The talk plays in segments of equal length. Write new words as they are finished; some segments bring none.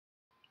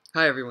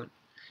Hi everyone.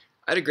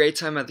 I had a great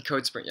time at the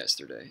Code Sprint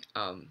yesterday.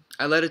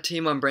 I led a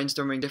team on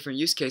brainstorming different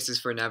use cases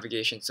for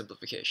navigation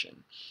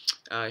simplification.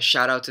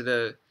 Shout out to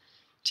the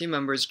team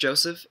members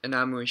Joseph,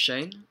 Enamuel, and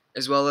Shane,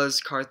 as well as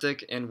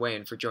Karthik and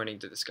Wayne for joining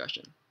the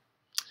discussion.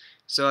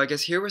 So I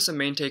guess here were some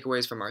main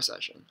takeaways from our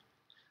session.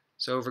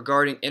 So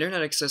regarding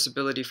internet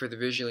accessibility for the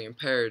visually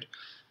impaired,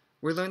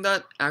 we learned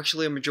that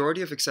actually a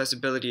majority of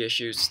accessibility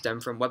issues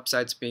stem from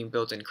websites being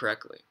built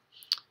incorrectly.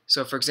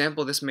 So for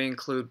example, this may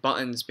include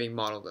buttons being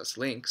modeled as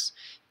links,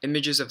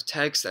 images of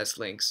text as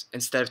links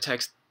instead of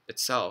text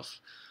itself,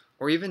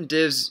 or even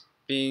divs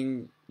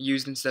being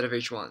used instead of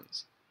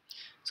H1s.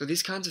 So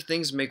these kinds of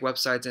things make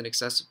websites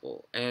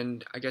inaccessible,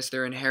 and I guess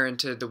they're inherent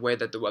to the way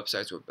that the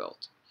websites were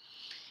built.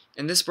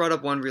 And this brought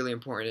up one really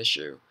important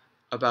issue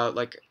about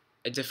like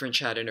a different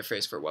chat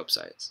interface for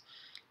websites.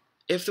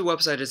 If the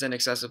website is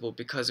inaccessible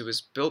because it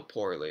was built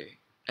poorly,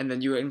 and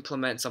then you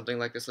implement something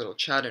like this little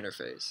chat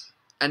interface,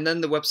 and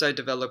then the website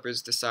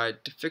developers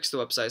decide to fix the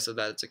website so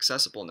that it's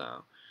accessible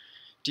now,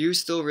 do you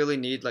still really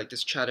need like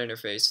this chat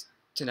interface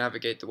to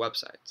navigate the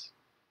websites?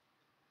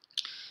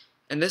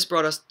 And this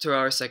brought us to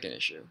our second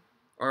issue,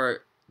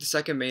 or the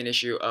second main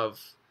issue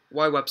of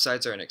why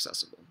websites are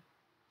inaccessible.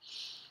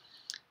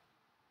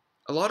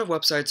 A lot of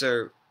websites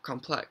are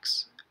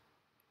complex,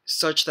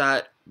 such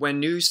that when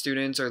new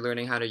students are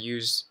learning how to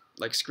use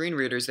like screen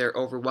readers, they're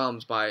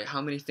overwhelmed by how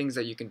many things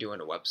that you can do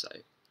on a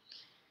website.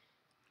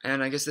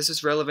 And I guess this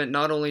is relevant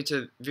not only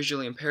to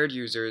visually impaired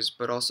users,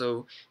 but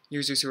also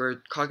users who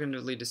are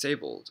cognitively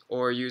disabled,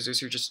 or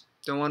users who just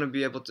don't want to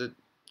be able to,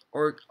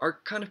 or are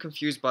kind of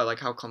confused by like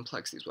how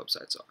complex these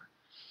websites are.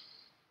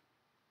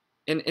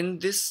 And in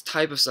this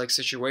type of like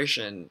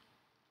situation,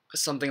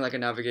 something like a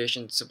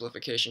navigation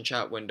simplification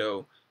chat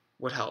window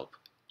would help,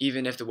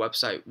 even if the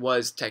website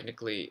was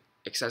technically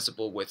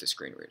accessible with a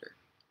screen reader.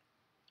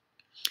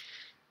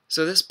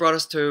 So this brought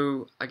us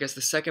to, I guess,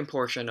 the second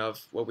portion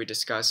of what we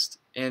discussed,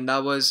 and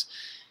that was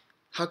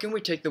how can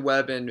we take the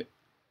web and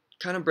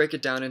kind of break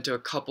it down into a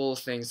couple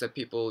things that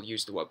people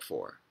use the web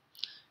for.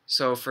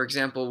 So for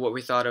example, what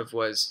we thought of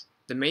was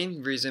the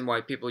main reason why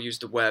people use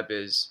the web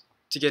is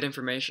to get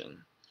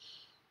information.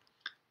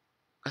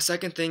 A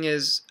second thing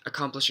is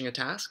accomplishing a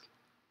task,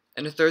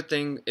 and a third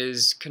thing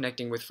is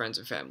connecting with friends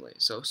and family,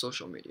 so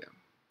social media.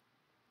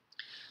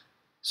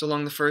 So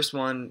along the first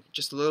one,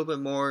 just a little bit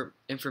more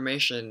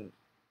information.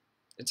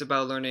 It's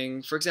about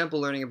learning, for example,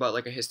 learning about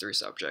like a history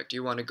subject.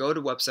 You want to go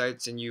to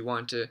websites and you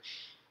want to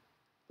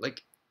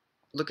like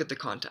look at the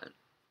content.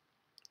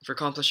 For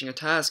accomplishing a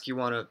task, you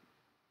want to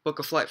book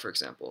a flight, for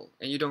example,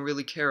 and you don't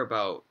really care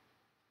about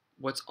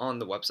what's on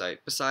the website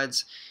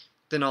besides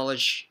the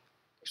knowledge,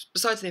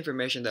 besides the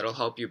information that'll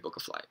help you book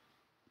a flight.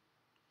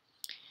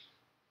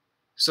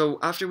 So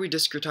after we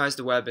discretize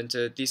the web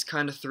into these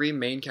kind of three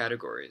main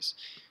categories,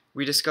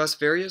 we discuss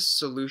various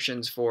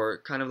solutions for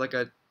kind of like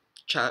a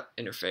chat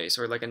interface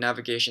or like a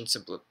navigation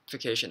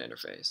simplification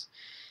interface.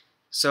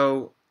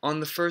 So on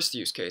the first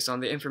use case,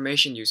 on the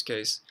information use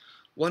case,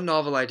 one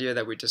novel idea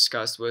that we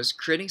discussed was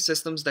creating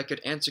systems that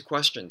could answer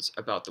questions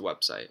about the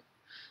website.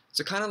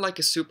 So kind of like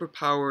a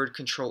superpowered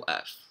Control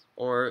F,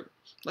 or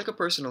like a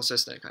personal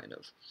assistant kind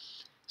of.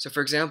 So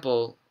for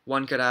example,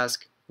 one could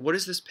ask, what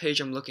is this page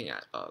I'm looking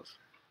at of?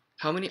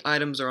 How many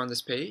items are on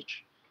this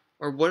page?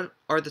 Or what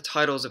are the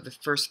titles of the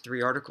first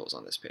 3 articles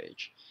on this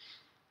page?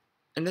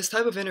 And this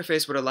type of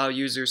interface would allow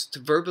users to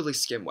verbally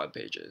skim web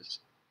pages.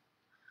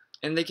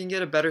 And they can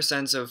get a better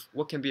sense of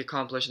what can be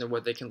accomplished and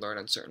what they can learn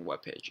on certain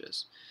web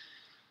pages.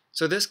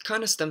 So this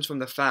kind of stems from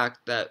the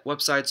fact that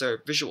websites are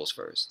visuals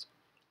first.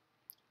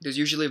 There's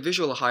usually a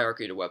visual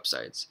hierarchy to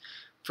websites.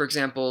 For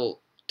example,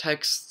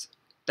 text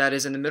that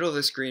is in the middle of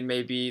the screen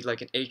may be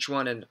like an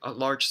H1 and a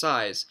large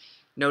size,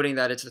 noting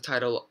that it's the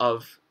title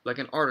of like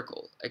an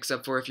article,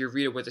 except for if you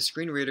read it with a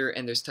screen reader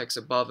and there's text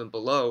above and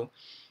below,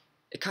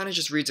 it kind of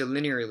just reads it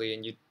linearly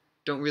and you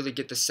don't really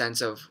get the sense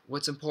of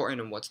what's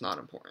important and what's not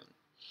important.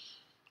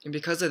 And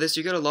because of this,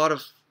 you get a lot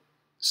of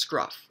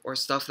scruff or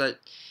stuff that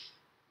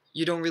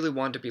you don't really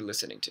want to be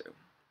listening to.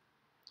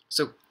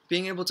 So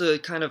being able to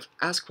kind of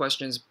ask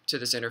questions to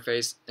this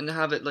interface and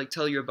have it like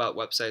tell you about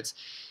websites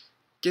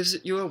gives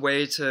you a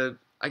way to,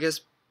 I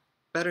guess,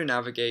 better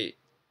navigate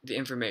the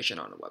information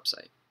on a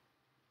website.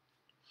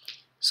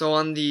 So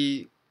on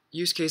the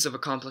use case of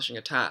accomplishing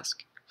a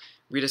task,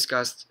 we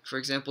discussed, for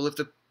example,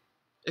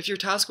 if your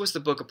task was to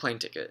book a plane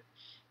ticket,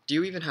 do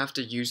you even have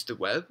to use the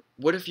web?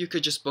 What if you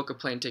could just book a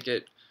plane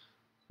ticket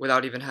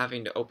without even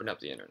having to open up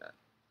the internet?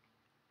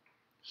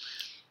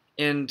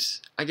 And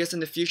I guess in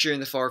the future, in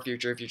the far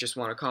future, if you just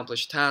want to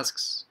accomplish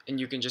tasks and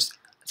you can just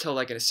tell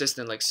like an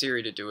assistant like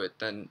Siri to do it,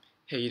 then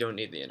hey, you don't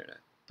need the internet.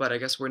 But I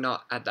guess we're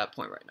not at that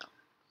point right now.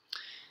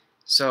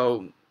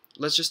 So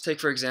let's just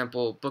take, for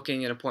example,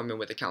 booking an appointment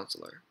with a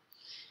counselor.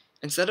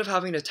 Instead of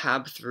having to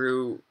tab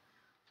through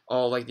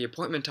all like the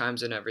appointment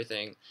times and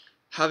everything,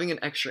 having an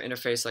extra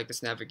interface like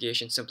this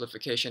navigation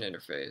simplification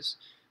interface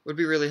would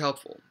be really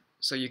helpful.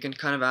 So you can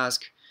kind of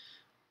ask,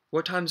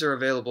 what times are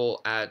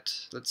available at,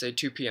 let's say,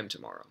 2 p.m.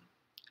 tomorrow?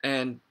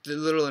 And the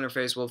little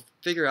interface will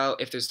figure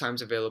out if there's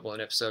times available,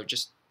 and if so,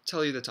 just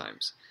tell you the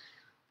times.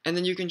 And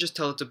then you can just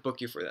tell it to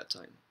book you for that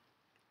time.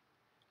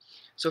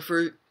 So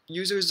for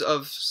users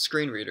of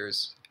screen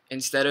readers,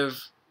 instead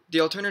of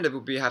the alternative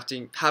would be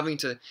having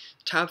to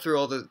tab through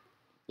all the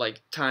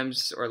like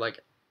times or like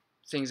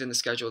things in the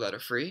schedule that are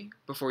free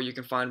before you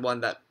can find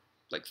one that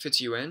like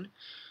fits you in,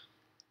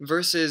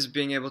 versus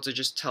being able to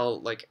just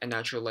tell like a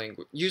natural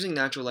language, using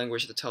natural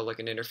language to tell like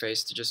an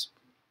interface to just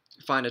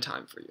find a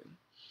time for you.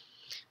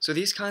 So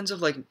these kinds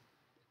of like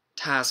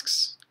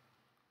tasks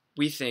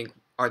we think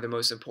are the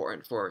most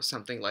important for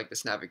something like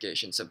this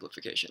navigation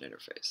simplification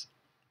interface,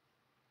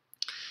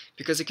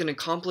 because it can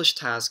accomplish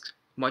tasks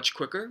much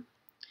quicker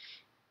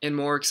and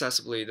more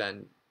accessibly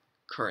than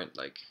current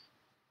like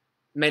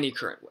many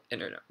current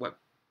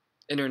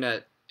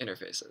internet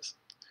interfaces.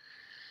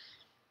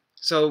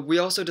 So we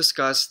also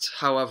discussed,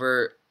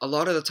 however, a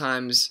lot of the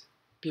times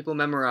people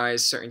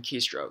memorize certain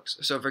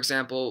keystrokes. So for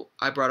example,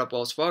 I brought up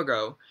Wells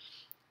Fargo,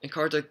 and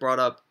Karthik brought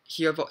up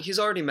he's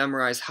already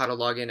memorized how to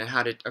log in and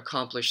how to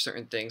accomplish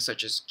certain things,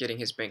 such as getting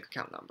his bank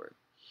account number.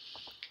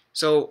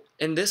 So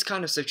in this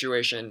kind of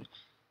situation,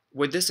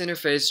 would this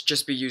interface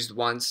just be used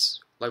once,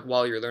 like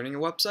while you're learning a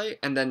website,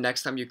 and then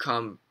next time you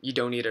come, you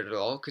don't need it at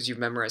all because you've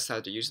memorized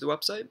how to use the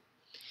website?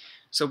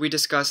 So we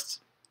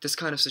discussed this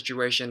kind of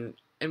situation,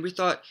 and we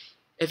thought,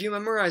 if you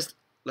memorized,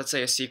 let's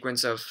say, a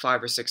sequence of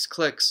 5 or 6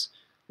 clicks,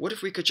 what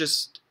if we could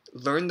just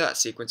learn that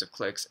sequence of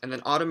clicks and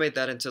then automate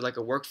that into like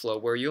a workflow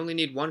where you only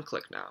need 1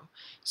 click now?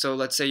 So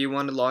let's say you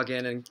want to log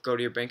in and go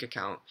to your bank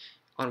account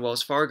on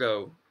Wells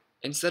Fargo.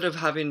 Instead of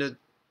having to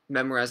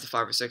memorize the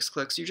 5 or 6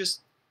 clicks, you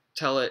just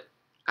tell it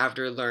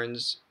after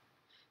the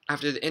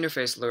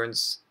interface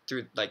learns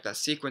through like that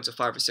sequence of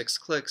 5 or 6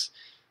 clicks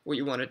what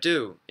you want to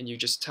do, and you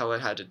just tell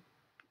it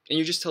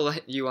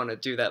you want to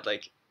do that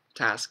like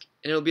task,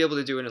 and it'll be able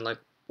to do it in like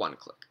 1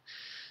 click.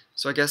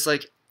 So I guess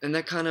like in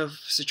that kind of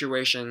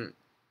situation,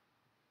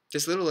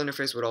 this little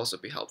interface would also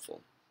be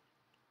helpful.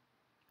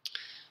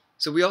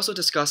 So we also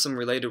discussed some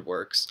related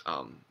works,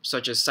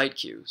 such as site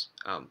queues,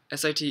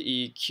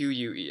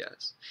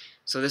 SITEQUES.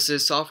 So this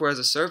is software as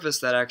a service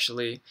that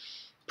actually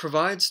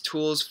provides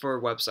tools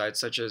for websites,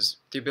 such as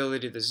the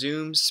ability to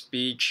zoom,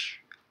 speech,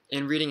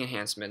 and reading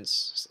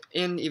enhancements,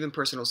 and even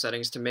personal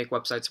settings to make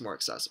websites more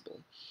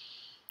accessible.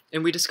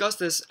 And we discussed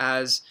this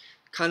as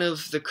kind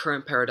of the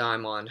current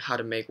paradigm on how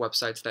to make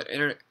websites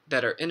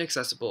that are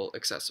inaccessible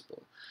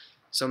accessible.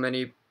 So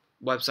many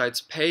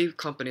websites pay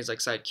companies like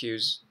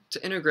SiteQueues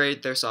to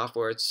integrate their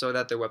software so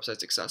that their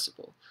website's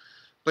accessible.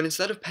 But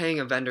instead of paying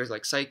a vendor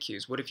like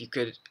SiteQueues, what if you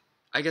could,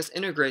 I guess,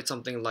 integrate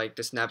something like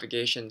this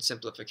navigation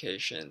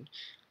simplification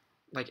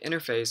like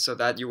interface so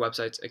that your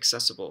website's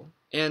accessible,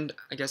 and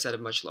I guess at a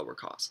much lower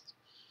cost.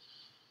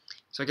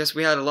 So I guess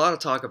we had a lot to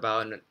talk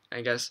about, and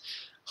I guess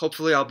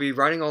hopefully I'll be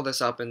writing all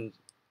this up in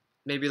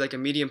maybe like a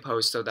Medium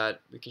post so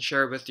that we can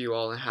share it with you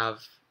all and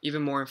have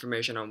even more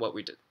information on what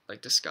we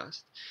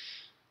discussed.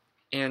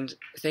 And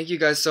thank you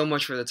guys so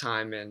much for the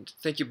time, and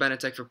thank you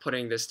Benetech for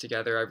putting this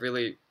together. I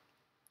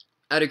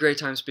had a great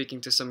time speaking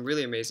to some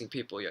really amazing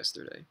people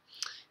yesterday,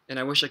 and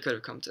I wish I could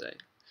have come today.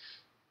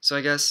 So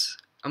I guess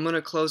I'm going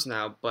to close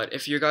now, but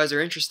if you guys are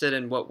interested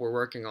in what we're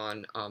working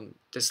on,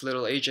 this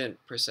little agent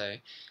per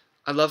se,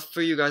 I'd love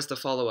for you guys to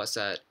follow us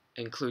at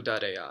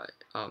include.ai.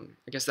 I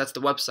guess that's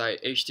the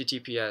website,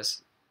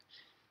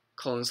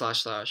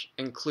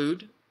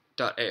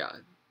 https://include.ai.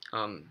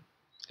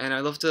 And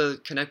I'd love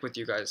to connect with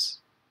you guys.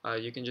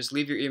 You can just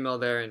leave your email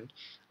there and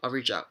I'll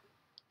reach out.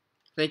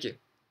 Thank you.